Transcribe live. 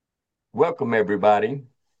Welcome, everybody.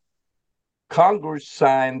 Congress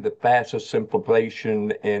signed the FAFSA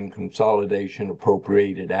Simplification and Consolidation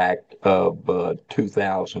Appropriated Act of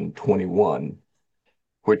 2021,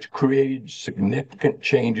 which created significant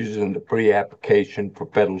changes in the free application for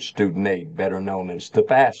federal student aid, better known as the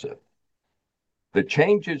FAFSA. The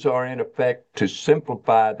changes are in effect to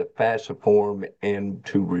simplify the FAFSA form and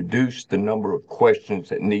to reduce the number of questions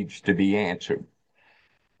that needs to be answered.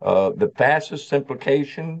 The FAFSA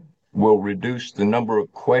simplification will reduce the number of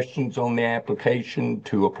questions on the application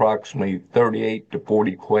to approximately 38 to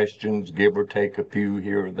 40 questions, give or take a few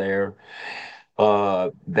here or there.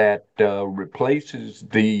 That replaces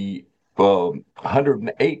the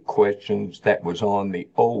 108 questions that was on the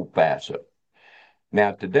old FAFSA.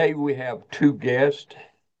 Now, today we have two guests,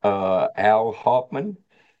 Al Hoffman,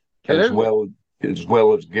 as Hello. well as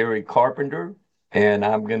well as Gary Carpenter, and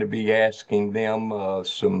I'm going to be asking them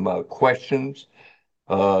some questions.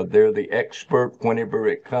 They're the expert whenever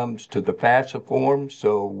it comes to the FAFSA form,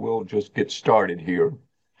 so we'll just get started here.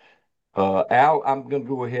 Al, I'm going to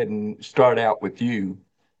go ahead and start out with you.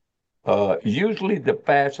 Usually the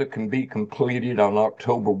FAFSA can be completed on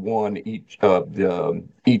October 1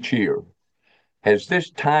 each year. Has this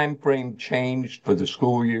time frame changed for the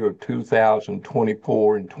school year of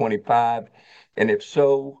 2024 and 25? And if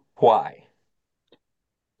so, why?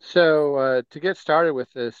 To get started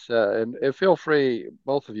with this, and feel free,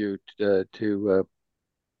 both of you, to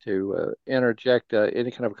interject any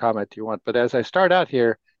kind of comment you want. But as I start out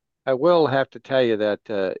here, I will have to tell you that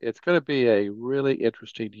it's going to be a really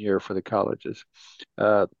interesting year for the colleges.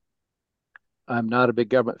 Uh, I'm not a big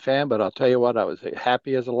government fan, but I'll tell you what, I was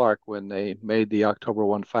happy as a lark when they made the October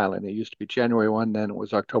 1 filing. It used to be January 1, then it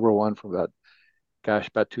was October 1 from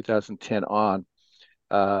about 2010 on.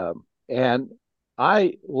 And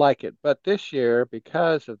I like it. But this year,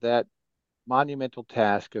 because of that monumental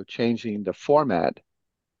task of changing the format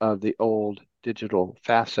of the old digital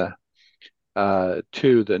FAFSA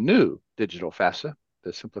to the new digital FAFSA,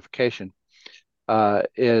 the simplification,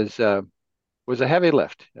 is was a heavy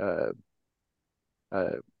lift.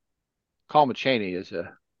 Uh, Coleman Chaney is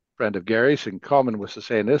a friend of Gary's, and Coleman was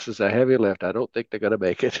saying, "This is a heavy lift. I don't think they're going to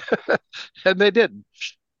make it," and they didn't.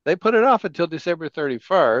 They put it off until December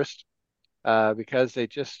 31st because they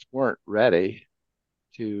just weren't ready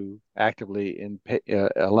to actively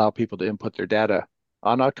allow people to input their data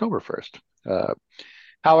on October 1st.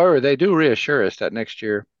 However, they do reassure us that next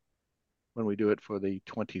year, when we do it for the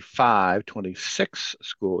 25-26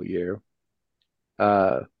 school year,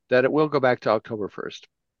 that it will go back to October 1st.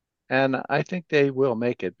 And I think they will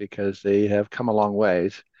make it because they have come a long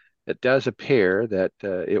ways. It does appear that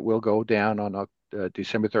it will go down on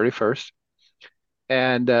December 31st.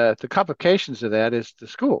 And the complications of that is the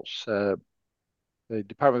schools. The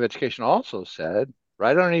Department of Education also said,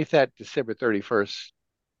 right underneath that December 31st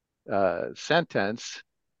sentence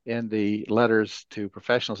in the letters to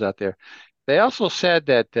professionals out there, they also said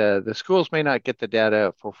that the schools may not get the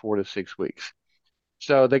data for 4 to 6 weeks.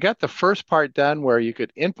 So they got the first part done where you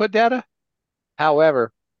could input data.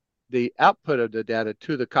 However, the output of the data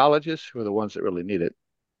to the colleges, who are the ones that really need it,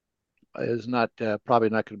 is not probably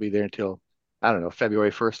not going to be there until, I don't know,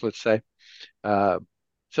 February 1st, let's say. Uh,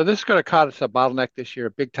 so this is going to cause us a bottleneck this year,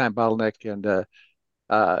 a big time bottleneck. And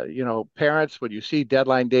parents, when you see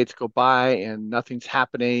deadline dates go by and nothing's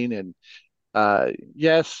happening, and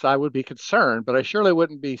yes, I would be concerned, but I surely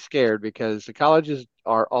wouldn't be scared because the colleges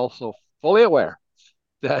are also fully aware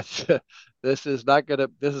that this is going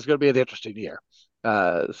to be an interesting year.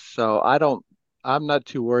 So I'm not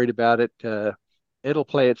too worried about it. It'll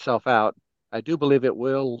play itself out. I do believe it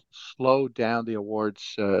will slow down the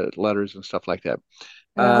awards letters and stuff like that.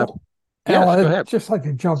 Uh, Al, Al, yes, go I'd ahead. just like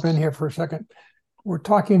to jump in here for a second. We're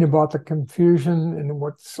talking about the confusion and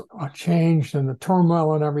what's changed and the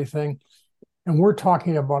turmoil and everything. And we're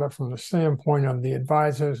talking about it from the standpoint of the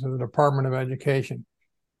advisors of the Department of Education.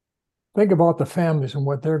 Think about the families and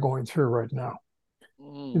what they're going through right now.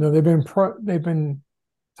 Mm, They've been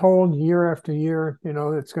told year after year,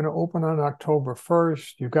 it's going to open on October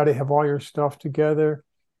 1st. You've got to have all your stuff together.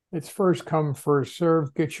 It's first come, first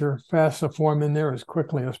serve. Get your FAFSA form in there as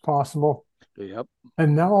quickly as possible. yep.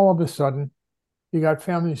 And now all of a sudden, you got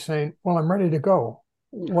families saying, "Well, I'm ready to go.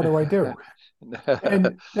 What do I do?"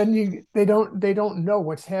 And then they don't know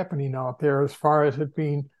what's happening out there as far as it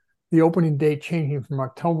being the opening date changing from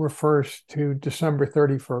October 1st to December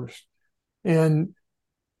 31st. And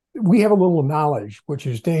we have a little knowledge, which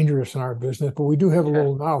is dangerous in our business, but we do have a Yeah.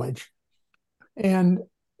 little knowledge. And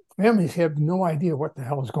families have no idea what the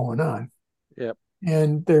hell is going on. Yep.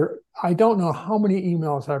 And I don't know how many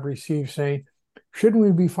emails I've received saying, shouldn't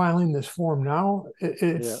we be filing this form now? Yeah.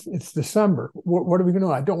 It's December. What are we going to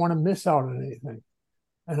do? I don't want to miss out on anything.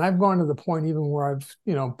 And I've gone to the point even where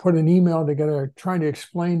I've, put an email together trying to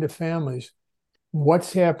explain to families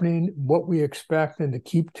what's happening, what we expect, and to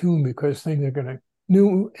keep tuned because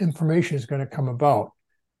new information is going to come about.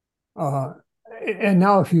 And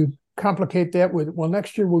now if you complicate that with, well,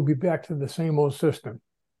 next year we'll be back to the same old system.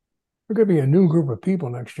 We're going to be a new group of people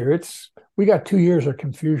next year. We got 2 years of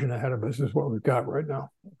confusion ahead of us is what we've got right now.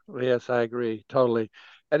 Yes, I agree totally.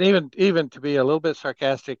 And even to be a little bit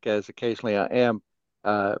sarcastic, as occasionally I am,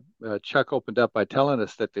 Chuck opened up by telling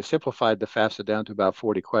us that they simplified the FAFSA down to about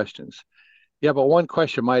 40 questions. Yeah, but one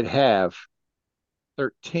question might have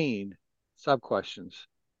 13 sub-questions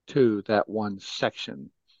to that one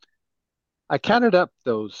section. I counted up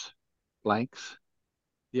those blanks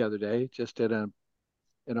the other day, just in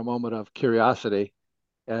a moment of curiosity,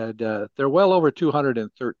 and they're well over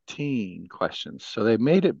 213 questions. So they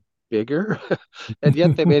made it bigger, and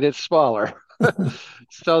yet they made it smaller.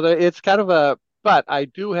 So it's kind of but I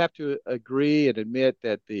do have to agree and admit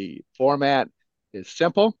that the format is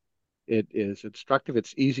simple. It is instructive.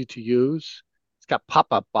 It's easy to use. It's got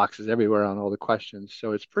pop-up boxes everywhere on all the questions,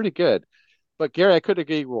 so it's pretty good. But Gary, I could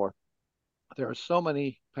agree more. There are so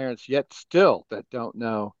many parents yet still that don't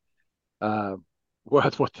know uh,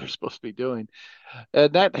 what they're supposed to be doing,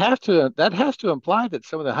 and that has to imply that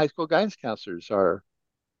some of the high school guidance counselors are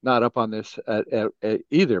not up on this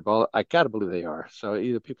either. But I got to believe they are. So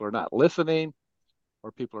either people are not listening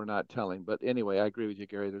or people are not telling. But anyway, I agree with you,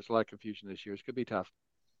 Gary. There's a lot of confusion this year. It's going to be tough.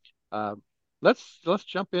 Let's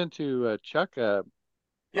jump into Chuck.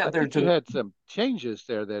 Yeah, I think you had some changes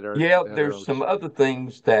there that are there's some other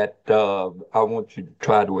things that I want you to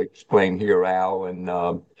try to explain here, Al, and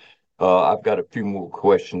I've got a few more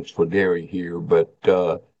questions for Derry here, but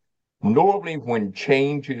normally when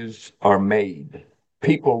changes are made,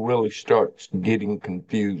 people really start getting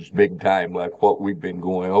confused big time, like what we've been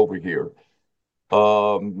going over here.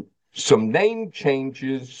 Some name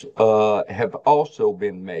changes have also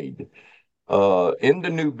been made. In the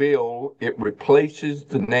new bill, it replaces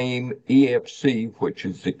the name EFC, which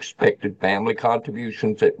is expected family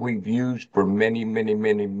contributions that we've used for many, many,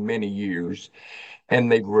 many, many years,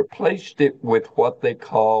 and they've replaced it with what they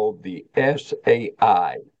call the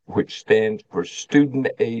SAI, which stands for Student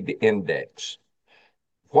Aid Index.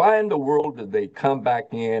 Why in the world did they come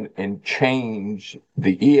back in and change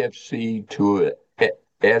the EFC to a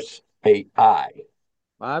SAI?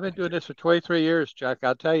 I've been doing this for 23 years, Chuck.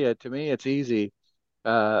 I'll tell you, to me, it's easy.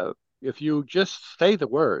 If you just say the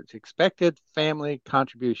words, expected family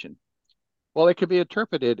contribution. Well, it could be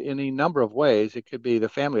interpreted in a number of ways. It could be the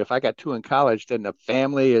family. If I got two in college, then the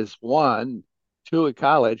family is one, two in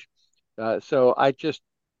college. So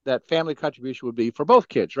that family contribution would be for both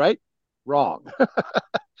kids, right? Wrong.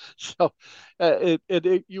 So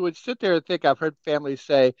you would sit there and think, I've heard families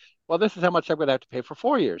say, well, this is how much I'm going to have to pay for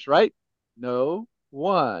 4 years, right? No,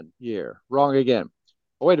 1 year. Wrong again.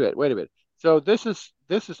 Oh, wait a minute. So this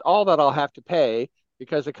is all that I'll have to pay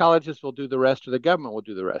because the colleges will do the rest or the government will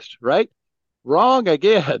do the rest, right? Wrong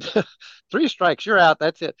again. Three strikes, you're out.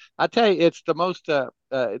 That's it. I tell you, it's the most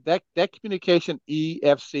that communication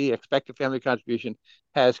EFC, expected family contribution,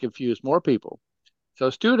 has confused more people. So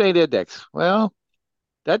student aid index, well,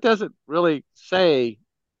 that doesn't really say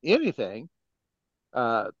anything.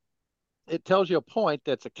 Uh, it tells you a point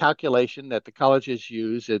that's a calculation that the colleges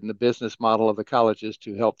use in the business model of the colleges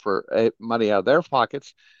to help for money out of their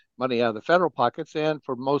pockets, money out of the federal pockets, and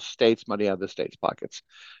for most states, money out of the states' pockets.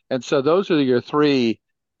 And so those are your three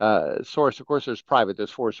sources. Of course, there's private,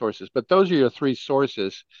 there's four sources, but those are your three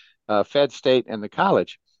sources, Fed, state, and the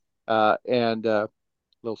college. And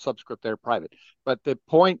little subscript there, private. But the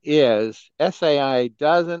point is, SAI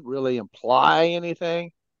doesn't really imply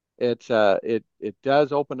anything. It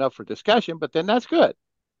does open up for discussion, but then that's good.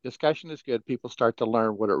 Discussion is good. People start to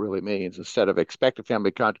learn what it really means instead of expected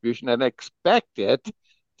family contribution and expect it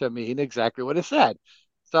to mean exactly what it said.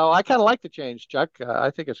 So I kind of like the change, Chuck.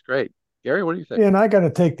 I think it's great. Gary, what do you think? And I got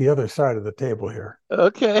to take the other side of the table here.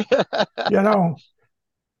 Okay.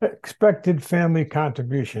 Expected family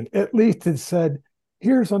contribution. At least it said,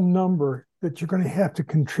 here's a number that you're going to have to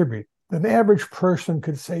contribute. An average person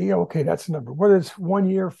could say, yeah, okay, that's a number. Whether it's 1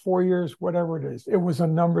 year, 4 years, whatever it is, it was a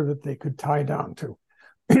number that they could tie down to.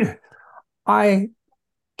 I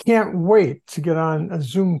can't wait to get on a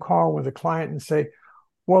Zoom call with a client and say,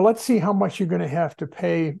 well, let's see how much you're going to have to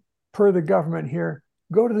pay per the government here.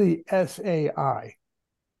 Go to the SAI.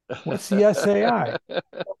 What's the SAI?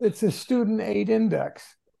 It's a student aid index.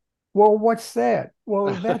 Well, what's that?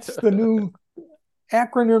 Well, that's the new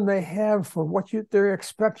acronym they have for what they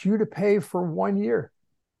expect you to pay for 1 year.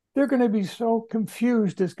 They're going to be so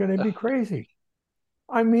confused, it's going to be crazy.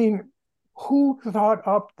 I mean, who thought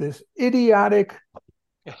up this idiotic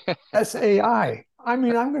SAI? I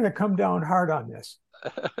mean, I'm going to come down hard on this.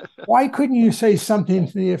 Why couldn't you say something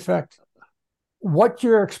to the effect, what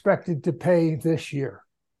you're expected to pay this year?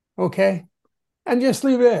 Okay? And just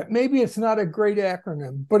leave it at, maybe it's not a great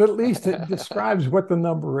acronym, but at least it describes what the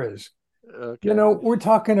number is. Okay. You know, we're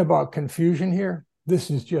talking about confusion here. This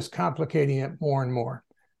is just complicating it more and more.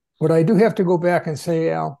 But I do have to go back and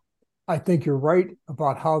say, Al, I think you're right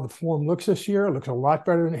about how the form looks this year. It looks a lot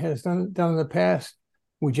better than it has done in the past.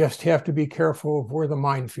 We just have to be careful of where the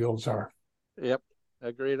minefields are. Yep.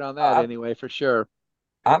 Agreed on that anyway, for sure.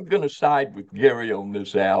 I'm going to side with Gary on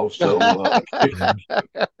this, Al. So I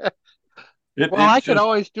could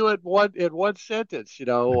always do it in one sentence. You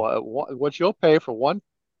know, what you'll pay for one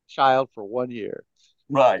child for 1 year.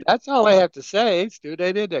 Right. That's all I have to say. Student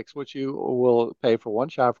aid index, which you will pay for one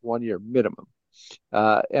child for 1 year minimum.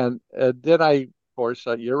 And then of course,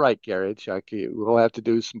 you're right, Gary, Chuck. We'll have to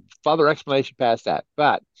do some further explanation past that.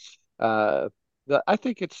 But I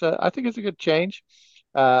think it's a good change.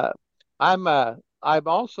 I'm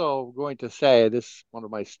also going to say this, one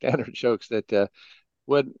of my standard jokes, that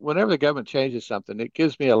whenever the government changes something, it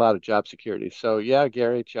gives me a lot of job security. So yeah,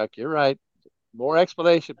 Gary, Chuck, you're right. More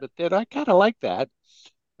explanation, but then I kind of like that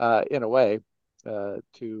in a way to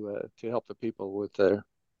help the people with their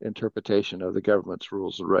interpretation of the government's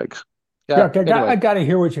rules and regs. Yeah, Chuck, I got to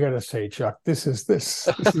hear what you got to say, Chuck. This is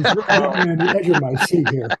really on the edge of my seat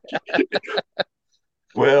here.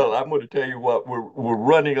 Well, I'm going to tell you what, we're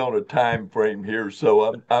running on a time frame here,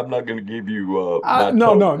 so I'm not going to give you no,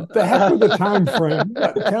 the heck with the time frame.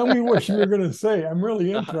 Tell me what you were going to say. I'm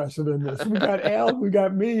really interested in this. We got Al, we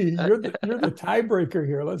got me. You're the tiebreaker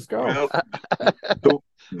here. Let's go. Well,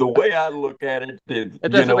 the way I look at it,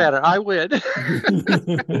 it doesn't matter. I win.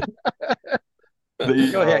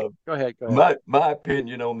 Go ahead. My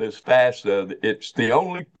opinion on this FAFSA, it's the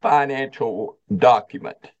only financial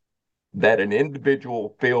document that an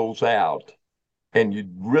individual fills out, and you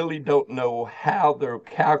really don't know how they're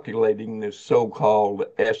calculating this so-called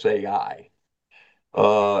SAI.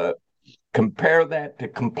 Compare that to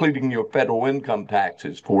completing your federal income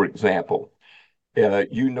taxes, for example.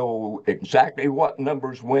 You know exactly what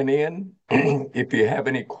numbers went in. If you have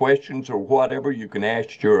any questions or whatever, you can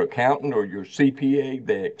ask your accountant or your CPA.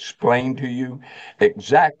 They explain to you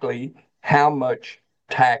exactly how much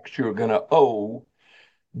tax you're going to owe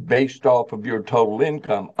based off of your total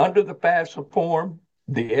income. Under the FAFSA form,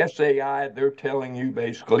 the SAI, they're telling you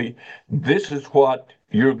basically, this is what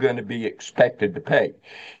you're going to be expected to pay.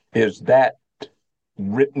 Is that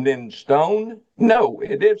written in stone? No,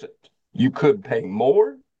 it isn't. You could pay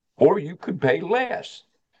more or you could pay less,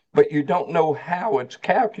 but you don't know how it's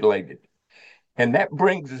calculated. And that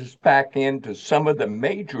brings us back into some of the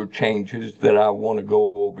major changes that I want to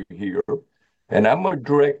go over here. And I'm going to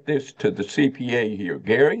direct this to the CPA here.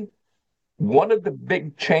 Gary, one of the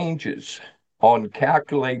big changes on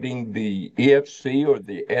calculating the EFC or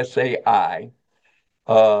the SAI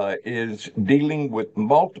is dealing with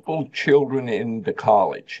multiple children in the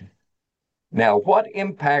college. Now, what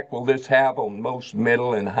impact will this have on most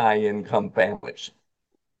middle and high income families?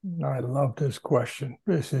 I love this question.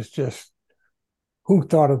 This is just, who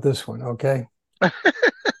thought of this one, okay?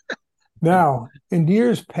 Now, in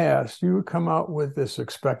years past, you would come out with this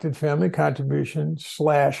expected family contribution /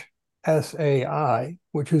 SAI,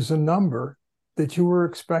 which is a number that you were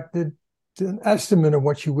expected to, an estimate of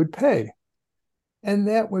what you would pay. And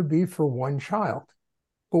that would be for one child.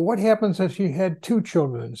 But what happens if you had two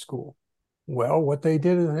children in school? Well, what they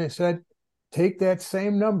did is they said, take that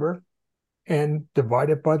same number and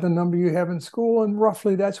divide it by the number you have in school. And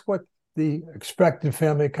roughly that's what the expected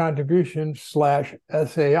family contribution /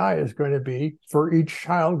 SAI is going to be for each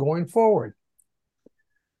child going forward.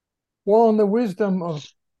 Well, in the wisdom of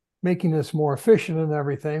making this more efficient and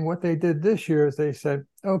everything, what they did this year is they said,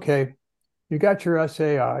 okay, you got your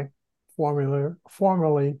SAI,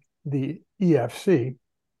 formerly the EFC,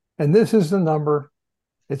 and this is the number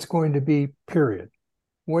it's going to be, period.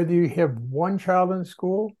 Whether you have one child in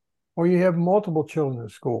school or you have multiple children in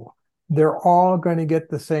school, they're all going to get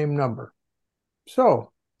the same number.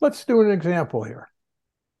 So let's do an example here.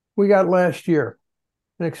 We got last year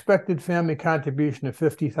an expected family contribution of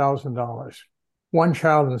 $50,000, one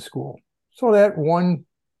child in school. So that one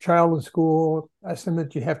child in school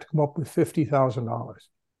estimate, you have to come up with $50,000.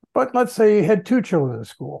 But let's say you had two children in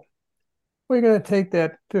school. We're going to take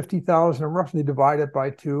that $50,000 and roughly divide it by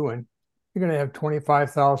two, and you're going to have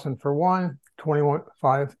 $25,000 for one,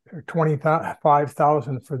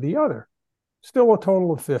 25,000 for the other. Still a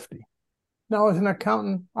total of 50. Now, as an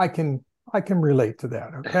accountant, I can relate to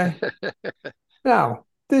that, okay? Now,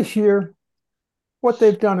 this year, what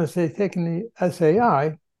they've done is they've taken the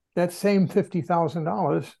SAI, that same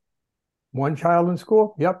 $50,000, one child in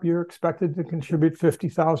school, yep, you're expected to contribute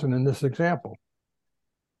 50,000 in this example.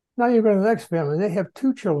 Now you go to the next family, they have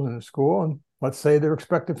two children in school, and let's say their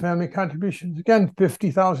expected family contributions, again,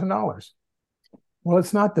 $50,000. Well,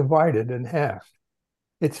 it's not divided in half.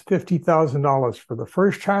 It's $50,000 for the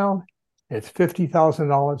first child, it's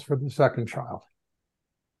 $50,000 for the second child.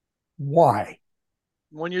 Why?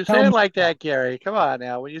 When you say it like that, Gary, come on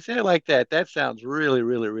now. When you say it like that, that sounds really,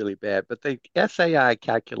 really, really bad. But the SAI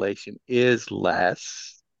calculation is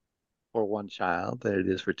less for one child than it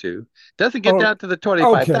is for two. Doesn't get down to the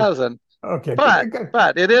 25,000. Okay.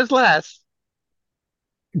 But it is less.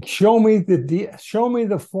 Show me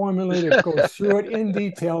the formula that goes through it in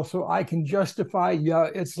detail so I can justify, yeah,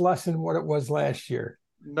 it's less than what it was last year.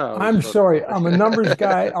 No, I'm sorry. I'm a numbers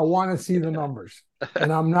guy. I want to see the numbers,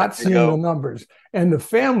 and I'm not seeing the numbers. And the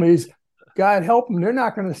families, God help them, they're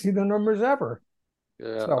not going to see the numbers ever.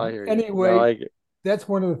 Yeah, so I hear you. Anyway, that's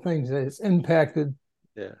one of the things that has impacted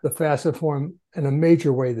the FAFSA form in a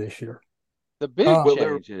major way this year. The big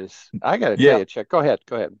changes. I got to tell you, Chuck. Go ahead.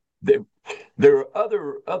 There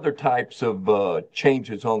are other types of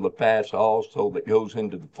changes on the FAFSA also that goes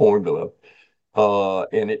into the formula.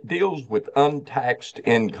 And it deals with untaxed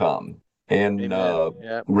income and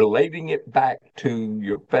relating it back to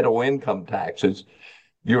your federal income taxes.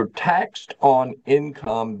 You're taxed on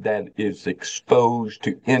income that is exposed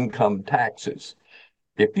to income taxes.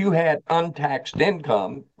 If you had untaxed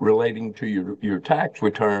income relating to your tax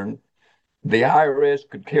return, the IRS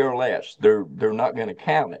could care less. They're not going to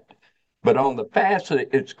count it. But on the FAFSA,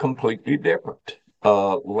 it's completely different.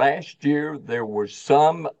 Last year, there was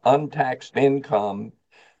some untaxed income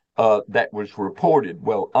that was reported.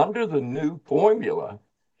 Well, under the new formula,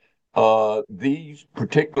 these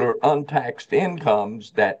particular untaxed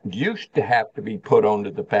incomes that used to have to be put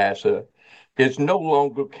onto the FAFSA is no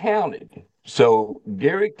longer counted. So,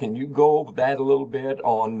 Gary, can you go over that a little bit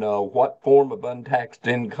on what form of untaxed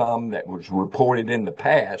income that was reported in the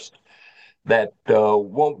past that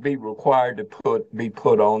won't be required to be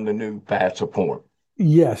put on the new FAFSA form?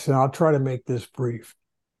 Yes, and I'll try to make this brief.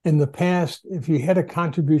 In the past, if you had a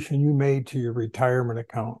contribution you made to your retirement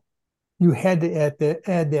account, you had to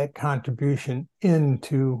add that contribution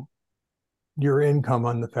into your income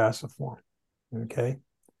on the FAFSA form. Okay.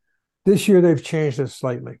 This year, they've changed it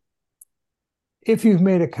slightly. If you've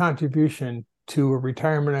made a contribution to a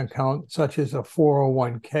retirement account, such as a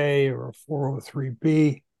 401k or a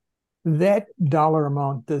 403b, that dollar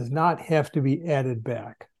amount does not have to be added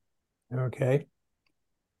back. Okay.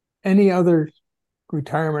 Any other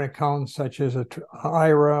retirement accounts, such as an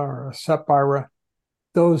IRA or a SEP IRA,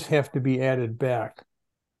 those have to be added back.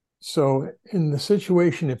 So in the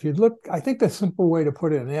situation, if you look, I think the simple way to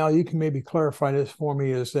put it, and Al, you can maybe clarify this for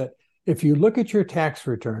me, is that if you look at your tax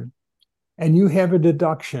return and you have a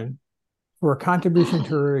deduction for a contribution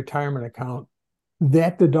to a retirement account,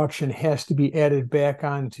 that deduction has to be added back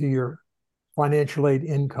onto your financial aid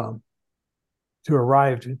income to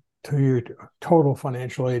arrive to your total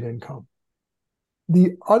financial aid income.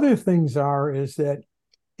 The other things is that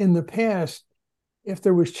in the past, if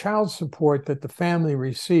there was child support that the family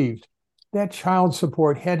received, that child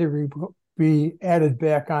support had to be added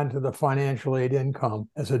back onto the financial aid income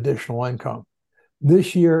as additional income.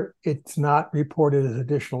 This year, it's not reported as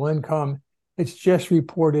additional income. It's just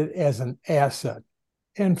reported as an asset.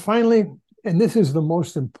 And finally, and this is the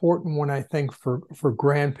most important one, I think, for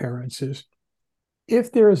grandparents, is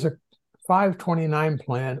if there is a 529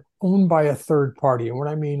 plan owned by a third party, and what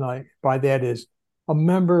I mean by that is a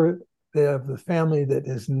member of the family that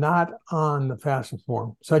is not on the FAFSA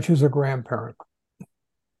form, such as a grandparent,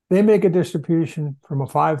 they make a distribution from a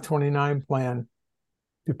 529 plan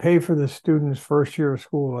to pay for the student's first year of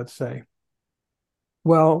school, let's say.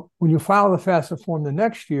 Well, when you file the FAFSA form the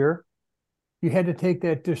next year, you had to take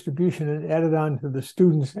that distribution and add it on to the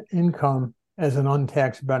student's income as an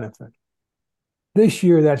untaxed benefit. This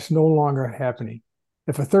year, that's no longer happening.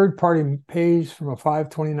 If a third party pays from a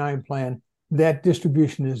 529 plan, that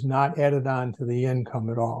distribution is not added on to the income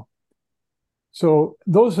at all. So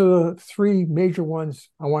those are the three major ones.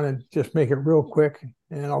 I want to just make it real quick,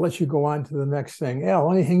 and I'll let you go on to the next thing.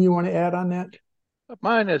 Al, anything you want to add on that?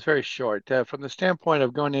 Mine is very short. From the standpoint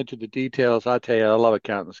of going into the details, I'll tell you, I love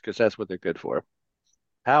accountants because that's what they're good for.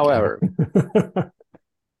 However,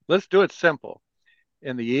 let's do it simple.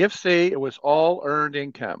 In the EFC, it was all earned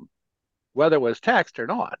income, whether it was taxed or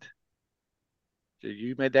not.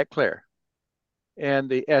 You made that clear. And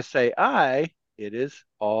the SAI, it is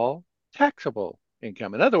all taxable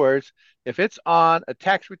income. In other words, if it's on a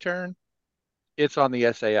tax return, it's on the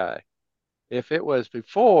SAI. If it was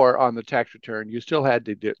before on the tax return, you still had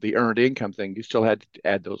the earned income thing. You still had to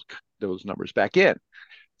add those numbers back in.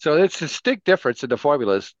 So it's a distinct difference in the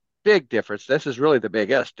formulas. Big difference. This is really the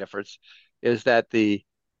biggest difference, is that the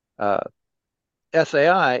uh,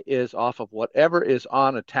 SAI is off of whatever is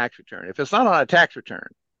on a tax return. If it's not on a tax return,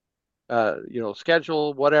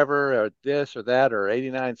 schedule, whatever, or this or that, or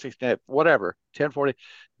 89, 69, whatever, 1040,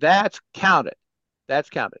 that's counted. That's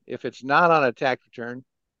counted. If it's not on a tax return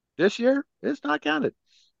this year, it's not counted.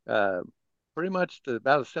 Uh, Pretty much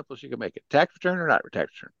about as simple as you can make it. Tax return or not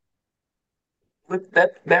tax return.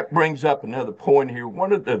 That brings up another point here.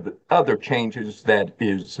 One of the other changes that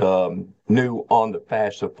is new on the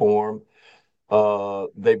FAFSA form,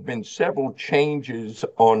 there've been several changes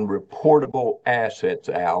on reportable assets,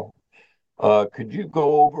 Al. Could you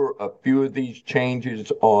go over a few of these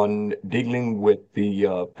changes on dealing with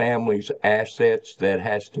the family's assets that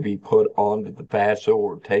has to be put onto the FAFSA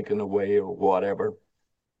or taken away or whatever?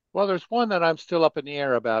 Well, there's one that I'm still up in the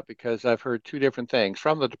air about because I've heard two different things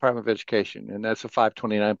from the Department of Education, and that's the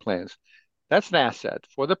 529 plans. That's an asset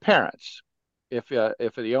for the parents. If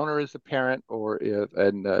the owner is the parent, or if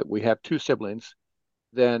and we have two siblings,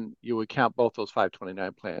 then you would count both those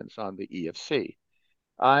 529 plans on the EFC.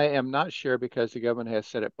 I am not sure because the government has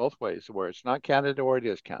said it both ways, where it's not counted or it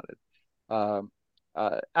is counted. Um,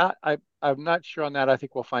 I'm not sure on that. I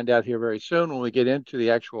think we'll find out here very soon when we get into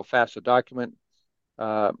the actual FAFSA document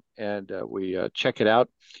and we check it out.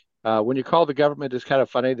 When you call the government, it's kind of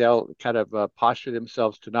funny. They'll kind of posture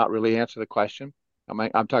themselves to not really answer the question. I'm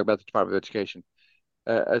talking about the Department of Education.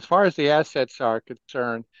 As far as the assets are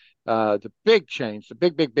concerned, the big change, the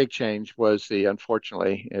big change was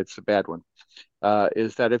unfortunately, it's a bad one,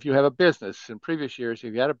 is that if you have a business in previous years,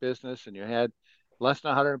 if you had a business and you had less than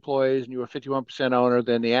 100 employees and you were 51% owner,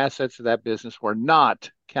 then the assets of that business were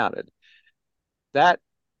not counted. That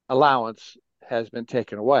allowance has been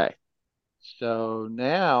taken away. So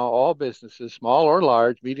now all businesses, small or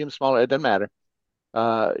large, medium, small, it doesn't matter.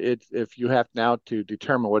 If you have now to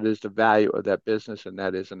determine what is the value of that business, and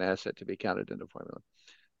that is an asset to be counted in the formula.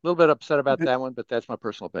 A little bit upset about that one, but that's my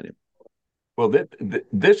personal opinion. Well,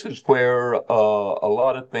 this is where a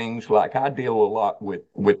lot of things, like I deal a lot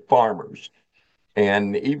with farmers,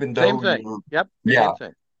 and even Same though thing. you're, Yep. yeah, Same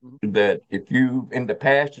thing. that if you in the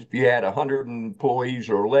past, if you had 100 employees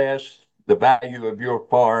or less, the value of your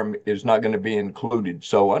farm is not going to be included.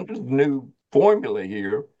 So under the new formula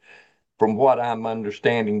here, from what I'm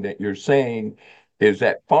understanding that you're saying, is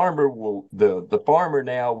that the farmer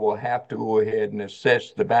now will have to go ahead and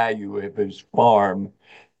assess the value of his farm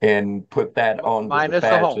and put that onto the Minus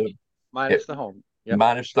the home. FAFSA, Minus the home. Yep.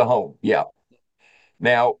 minus the home. Yeah.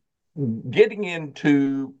 Now, getting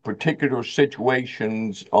into particular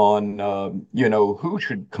situations on, who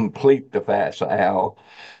should complete the FAFSA, Al.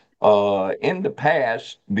 In the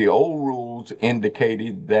past, the old rules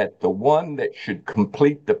indicated that the one that should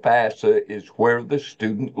complete the FAFSA is where the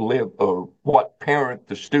student lived or what parent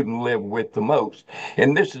the student lived with the most.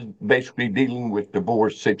 And this is basically dealing with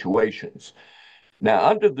divorce situations. Now,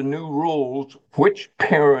 under the new rules, which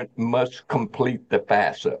parent must complete the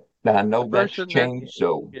FAFSA? Now, I The know that's person that, changed,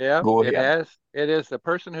 so yeah, go it ahead. has. It is the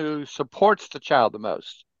person who supports the child the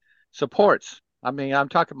most. Supports. I mean, I'm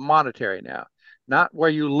talking monetary now, not where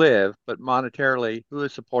you live, but monetarily, who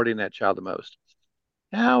is supporting that child the most.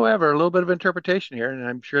 However, a little bit of interpretation here, and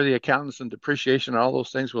I'm sure the accountants and depreciation and all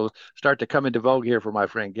those things will start to come into vogue here for my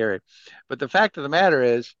friend Gary. But the fact of the matter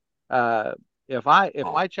is, uh, if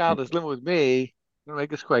my child is living with me, I'm gonna make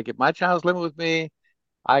this quick. If my child is living with me,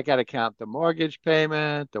 I got to count the mortgage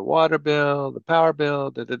payment, the water bill, the power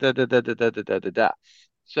bill, da da da da da da da da da da. Da.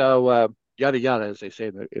 So yada yada, as they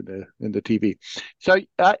say in the TV. So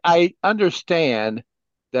I understand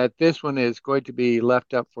that this one is going to be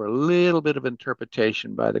left up for a little bit of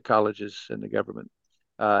interpretation by the colleges and the government.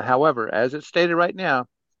 However, as it's stated right now,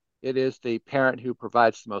 it is the parent who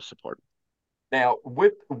provides the most support. Now,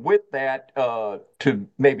 with that, to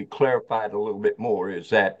maybe clarify it a little bit more, is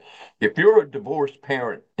that if you're a divorced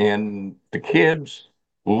parent and the kids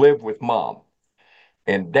live with mom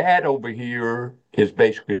and dad over here is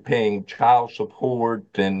basically paying child support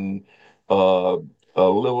and uh, a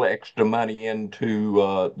little extra money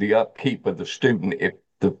into the upkeep of the student, if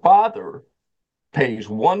the father pays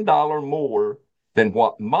 $1 more than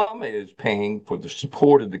what mama is paying for the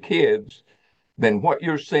support of the kids, then what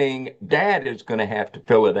you're saying, dad is going to have to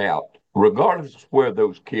fill it out, regardless of where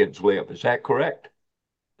those kids live. Is that correct?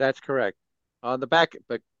 That's correct. on the back,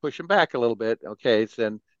 but push them back a little bit. Okay, so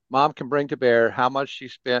then mom can bring to bear how much she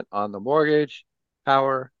spent on the mortgage,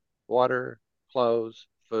 power, water, clothes,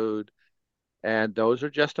 food, and those are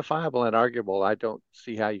justifiable and arguable. I don't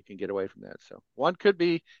see how you can get away from that. So one could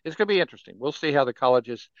be, it's going to be interesting. We'll see how the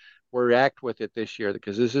colleges react with it this year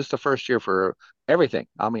because this is the first year for everything.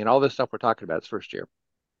 I mean, all this stuff we're talking about is first year.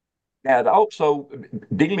 And also,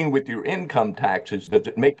 dealing with your income taxes, does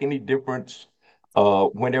it make any difference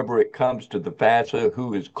whenever it comes to the FAFSA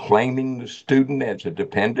who is claiming the student as a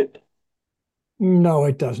dependent? No,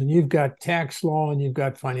 it doesn't. You've got tax law and you've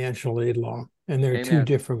got financial aid law, and they're two Amen.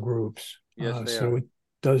 different groups. Yes, they So are. it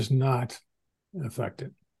does not affect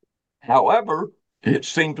it. However, it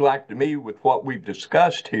seems like to me with what we've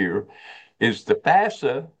discussed here is the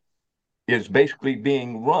FAFSA is basically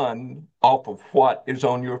being run off of what is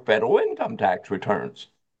on your federal income tax returns.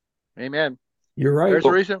 Amen. You're right. There's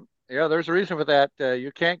a reason. Yeah, there's a reason for that.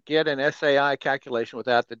 You can't get an SAI calculation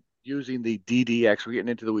without using the DDX. We're getting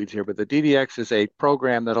into the weeds here, but the DDX is a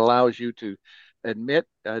program that allows you to admit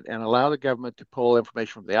and allow the government to pull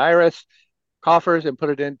information from the IRS coffers and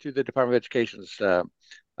put it into the Department of Education's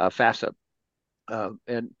FAFSA.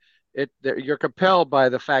 And you're compelled by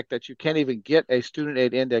the fact that you can't even get a student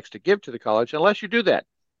aid index to give to the college unless you do that.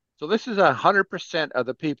 So this is 100% of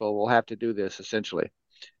the people will have to do this essentially.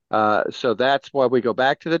 So that's why we go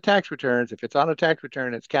back to the tax returns. If it's on a tax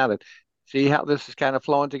return, it's counted. See how this is kind of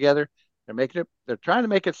flowing together? They're trying to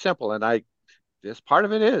make it simple. And this part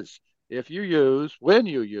of it is when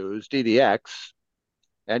you use DDX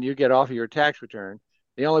and you get off of your tax return,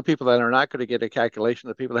 the only people that are not going to get a calculation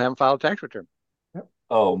are the people that haven't filed a tax return.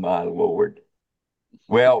 Oh, my Lord.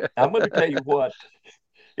 Well, I'm going to tell you what,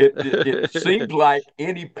 it seems like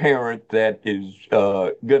any parent that is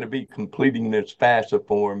going to be completing this FAFSA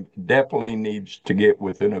form definitely needs to get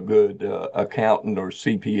within a good accountant or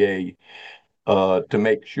CPA to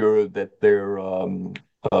make sure that their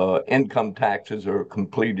income taxes are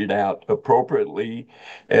completed out appropriately,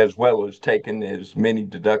 as well as taking as many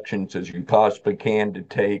deductions as you possibly can to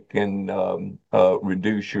take and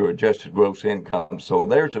reduce your adjusted gross income. So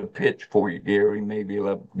there's a pitch for you, Gary. Maybe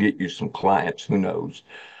it'll get you some clients. Who knows?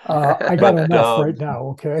 I got enough right now.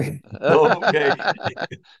 Okay. Okay.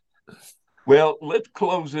 Well, let's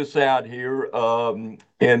close this out here.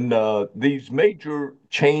 In these major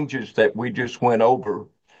changes that we just went over,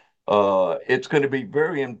 it's going to be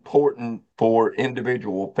very important for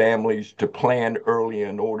individual families to plan early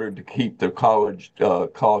in order to keep their college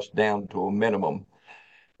costs down to a minimum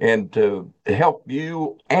and to help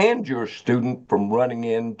you and your student from running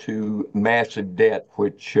into massive debt,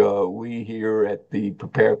 which we here at the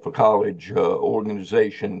Prepare for College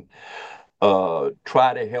organization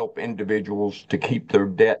try to help individuals to keep their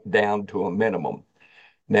debt down to a minimum.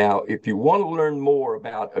 Now, if you want to learn more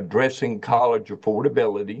about addressing college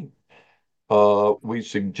affordability, we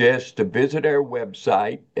suggest to visit our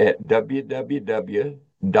website at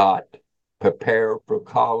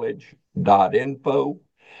www.prepareforcollege.info.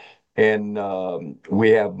 And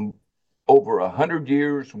we have over 100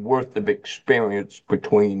 years worth of experience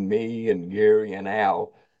between me and Gary and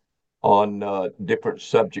Al on different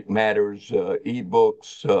subject matters,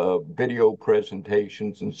 ebooks, video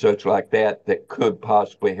presentations, and such like that that could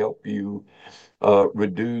possibly help you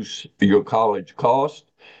reduce your college cost,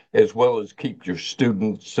 as well as keep your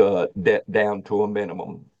students' debt down to a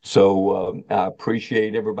minimum. So I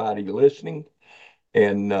appreciate everybody listening.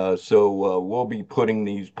 And so we'll be putting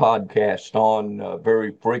these podcasts on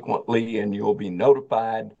very frequently, and you'll be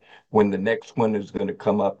notified when the next one is going to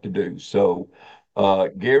come up to do. So,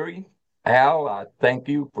 Gary, Al, I thank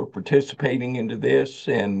you for participating into this,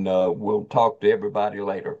 and we'll talk to everybody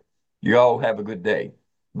later. You all have a good day.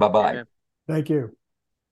 Bye-bye. Amen. Thank you.